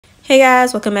Hey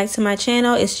guys, welcome back to my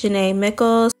channel. It's Janay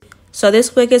Mickles. So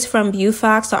this wig is from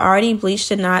Beaufox. I already bleached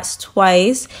the knots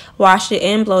twice, washed it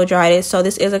and blow dried it. So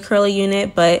this is a curly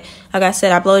unit, but like I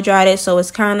said, I blow dried it, so it's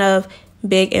kind of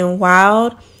big and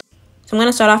wild. So I'm going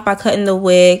to start off by cutting the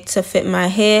wig to fit my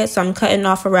head. So I'm cutting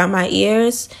off around my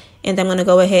ears, and then I'm going to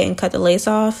go ahead and cut the lace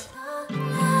off.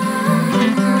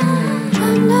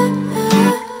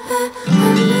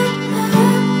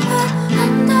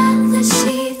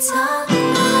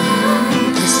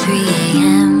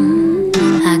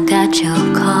 Your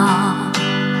call.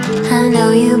 I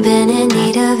know you've been in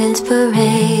need of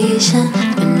inspiration,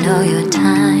 but know your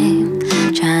time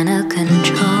trying to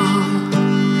control.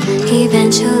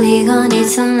 Eventually gonna need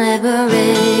some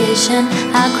liberation.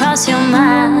 I cross your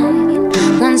mind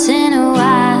once in a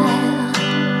while.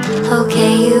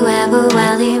 Okay, you have a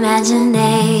wild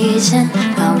imagination.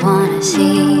 I wanna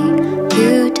see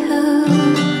you too.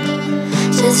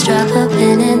 Just drop a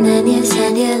pin and then you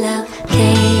send your location.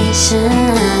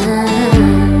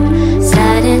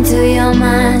 Slide into your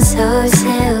mind so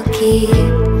silky.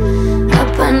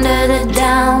 Up under the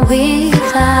down we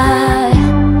fly.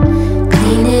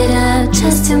 Clean it up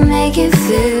just to make it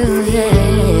feel,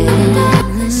 yeah.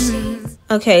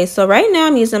 Okay, so right now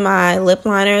I'm using my lip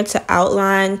liner to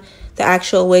outline the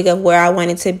actual wig of where I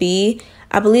want it to be.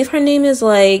 I believe her name is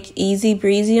like Easy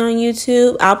Breezy on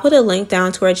YouTube. I'll put a link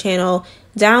down to her channel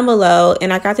down below,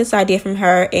 and I got this idea from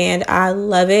her and I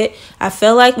love it. I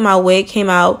feel like my wig came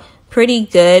out pretty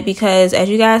good because, as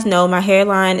you guys know, my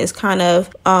hairline is kind of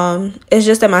it's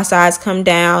just that my sides come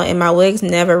down and my wigs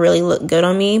never really look good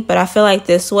on me, but I feel like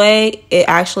this way it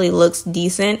actually looks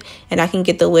decent and I can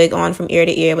get the wig on from ear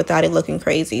to ear without it looking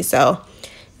crazy. So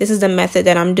this is the method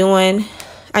that I'm doing.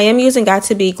 I am using Got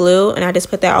To Be glue, and I just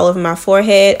put that all over my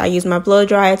forehead. I used my blow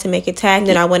dryer to make it tacky,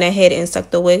 then I went ahead and stuck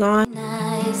the wig on. I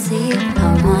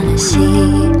wanna see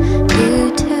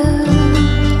you too,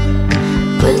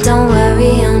 but don't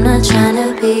worry, I'm not trying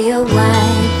to be your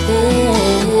wife.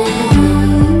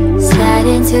 Slide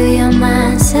into your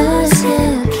mind so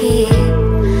silky.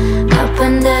 Up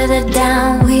under the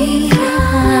down we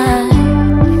hide.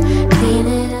 Clean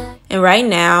it up. And right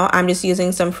now, I'm just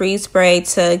using some freeze spray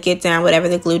to get down whatever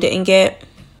the glue didn't get.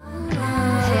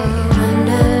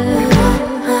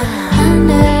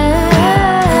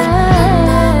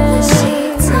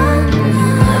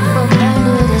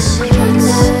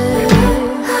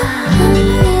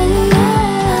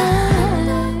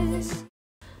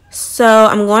 So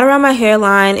I'm going around my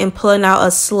hairline and pulling out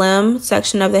a slim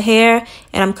section of the hair,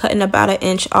 and I'm cutting about 1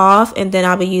 inch off, and then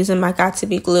I'll be using my Got To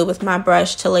Be glue with my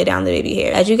brush to lay down the baby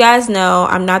hair. As you guys know,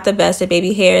 I'm not the best at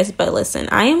baby hairs, but listen,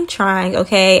 I am trying,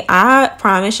 okay? I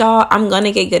promise y'all, I'm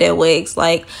gonna get good at wigs.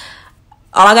 Like,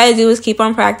 all I gotta do is keep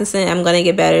on practicing. I'm gonna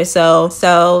get better. So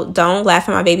don't laugh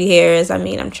at my baby hairs. I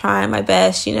mean, I'm trying my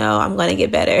best, you know, I'm gonna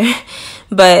get better.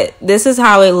 But this is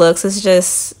how it looks. It's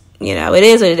just, you know, it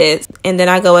is what it is. And then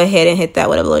I go ahead and hit that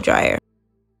with a blow dryer.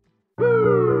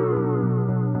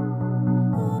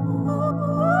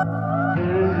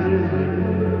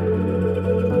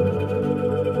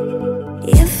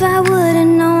 If I would've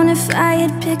known, if I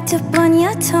had picked up on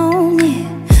your tone, yeah,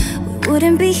 we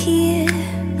wouldn't be here.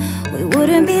 We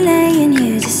wouldn't be laying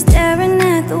here just staring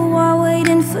at the wall,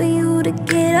 waiting for you to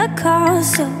get a call.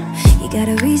 So you got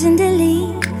a reason to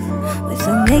leave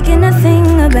without making a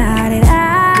thing about it. I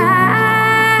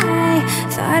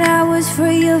thought I was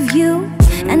free of you,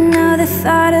 and now the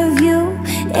thought of you,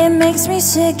 it makes me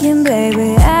sick. And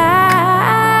baby,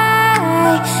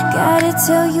 I gotta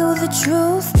tell you the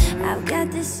truth, I've got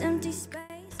this empty space.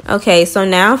 Okay, so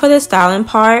now for the styling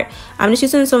part, I'm just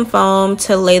using some foam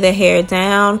to lay the hair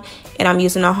down, and I'm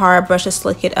using a hard brush to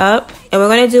slick it up. And we're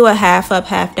going to do a half up,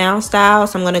 half down style.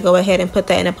 So I'm going to go ahead and put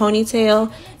that in a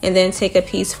ponytail, and then take a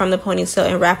piece from the ponytail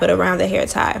and wrap it around the hair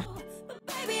tie.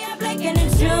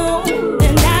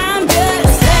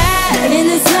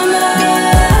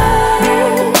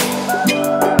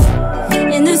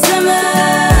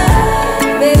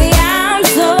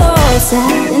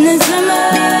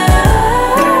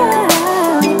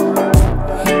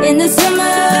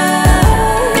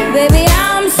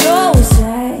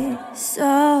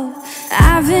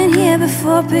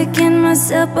 Picking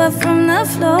myself up from the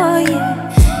floor, yeah.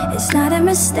 It's not a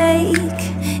mistake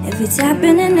if it's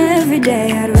happening every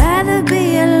day. I'd rather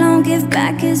be alone, give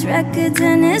back his records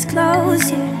and his clothes,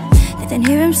 yeah, than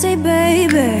hear him say,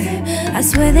 baby, I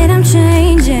swear that I'm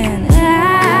changing.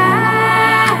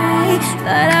 I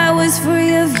thought I was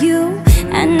free of you,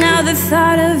 and now the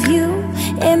thought of you,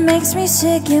 it makes me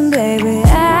sick. And baby,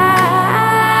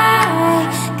 I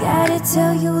gotta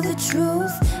tell you the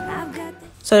truth.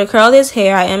 So to curl this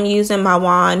hair, I am using my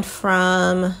wand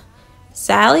from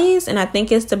Sally's, and I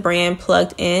think it's the brand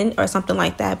Plugged In or something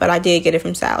like that, but I did get it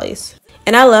from Sally's.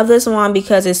 And I love this wand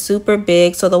because it's super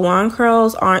big, so the wand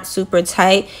curls aren't super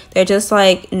tight. They're just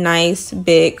like nice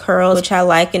big curls, which I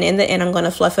like. And in the end, I'm going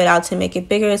to fluff it out to make it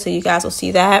bigger so you guys will see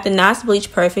that. The knots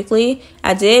bleach perfectly.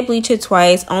 I did bleach it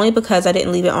twice only because I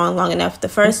didn't leave it on long enough the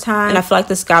first time. And I feel like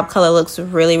the scalp color looks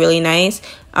really, really nice.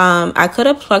 I could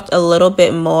have plucked a little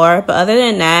bit more, but other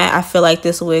than that, I feel like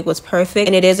this wig was perfect,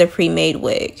 and it is a pre-made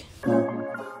wig.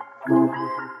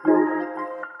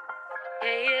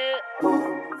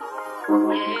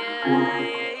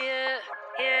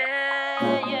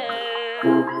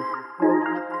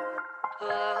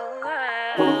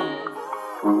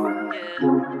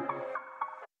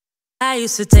 I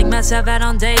used to take myself out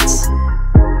on dates,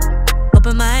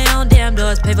 open my own damn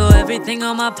doors, pay for everything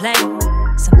on my plate.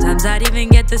 Sometimes I'd even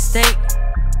get the steak,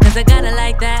 cause I got it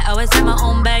like that. Always had my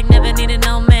own bag, never needed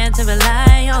no man to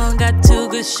rely on. Got 2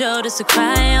 good shoulders to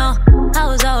cry on. I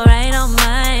was alright on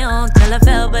my own till I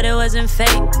fell, but it wasn't fake.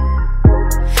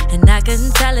 And I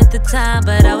couldn't tell at the time,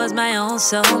 but I was my own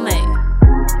soulmate.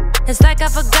 It's like I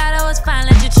forgot I was fine,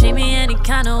 let you treat me any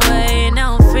kind of way.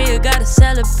 Now I'm free, I gotta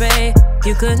celebrate.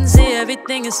 You couldn't see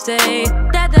everything and stay.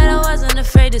 That I wasn't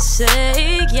afraid to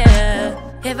say, yeah.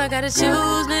 If I gotta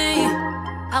choose me,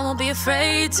 I won't be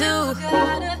afraid to.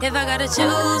 If I gotta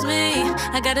choose me,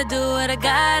 I gotta do what I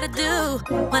gotta do.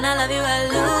 When I love you, I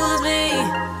lose me.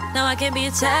 Now I can't be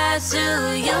attached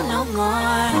to you no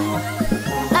more.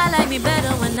 I like me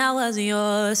better when I wasn't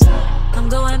yours. I'm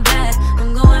going back,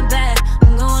 I'm going back,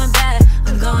 I'm going back,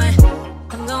 I'm going back,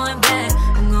 I'm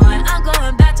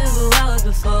going back to who I was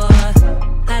before.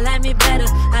 I like me better,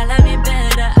 I like me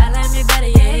better, I like me better,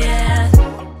 yeah, yeah.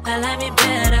 I like me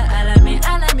better, I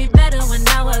like me better when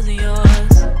I wasn't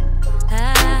yours. I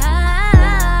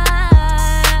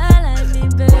like me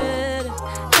better,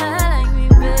 I like me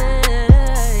better,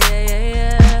 yeah, yeah,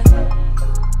 yeah.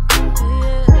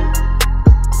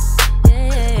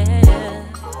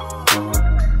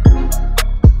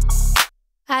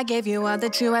 I gave you all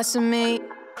that you asked of me.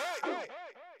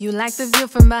 You like the view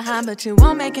from behind, but you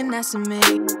won't make an ass of me.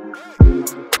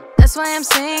 That's why I'm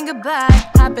saying goodbye.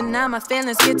 Hopping out my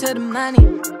feelings, get to the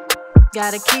money.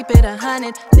 Gotta keep it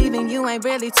 100. Leaving you ain't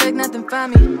really took nothing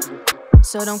from me.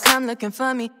 So don't come looking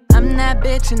for me. I'm that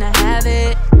bitch and I have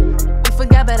it. You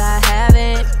forgot but I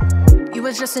haven't. You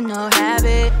was just a no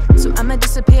habit, so I'ma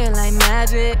disappear like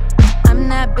magic. I'm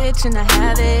that bitch and I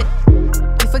have it.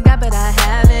 You forgot but I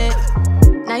haven't.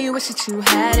 Now you wish that you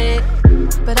had it.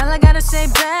 But all I gotta say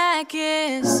back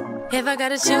is, if I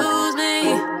gotta choose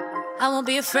me, I won't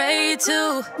be afraid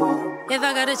to. If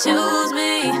I gotta choose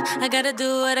me, I gotta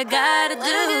do what I gotta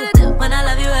do. When I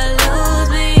love you, I lose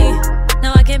me.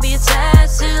 No, I can't be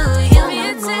attached to you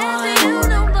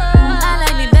no more. I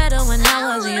like me better when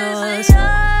I wasn't yours.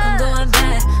 I'm going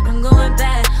back, I'm going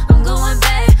back, I'm going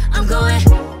back, I'm going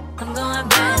back, I'm going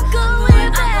back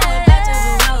to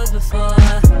who I was before.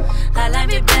 I like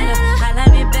me better, I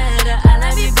like me better, I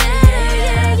like me better,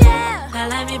 yeah, yeah. I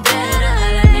like me better, I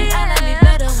like me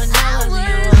better when I wasn't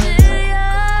yours.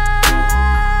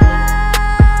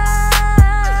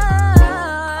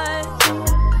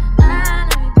 I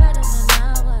like me better when I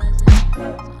wasn't.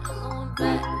 So I'm going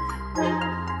back.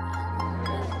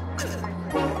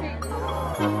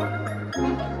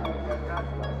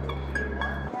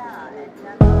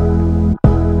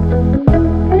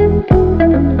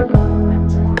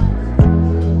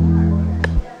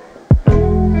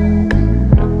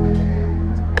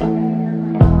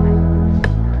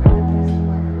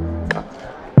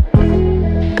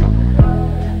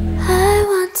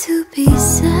 To be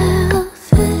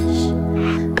selfish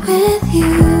with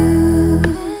you,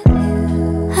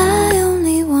 I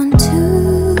only want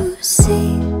to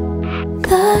see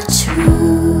the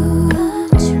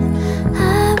truth. I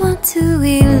want to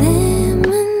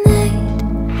eliminate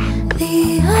the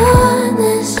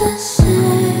unnecessary.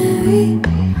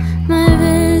 My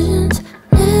vision's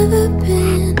never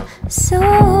been so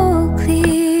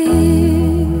clear.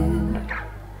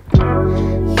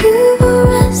 You've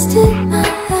arrested my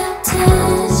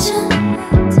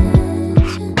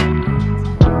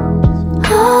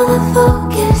all the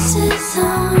focus is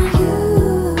on you.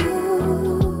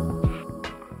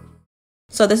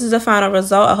 So this is the final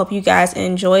result. I hope you guys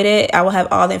enjoyed it. I will have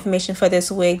all the information for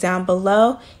this wig down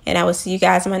below, and I will see you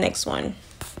guys in my next one.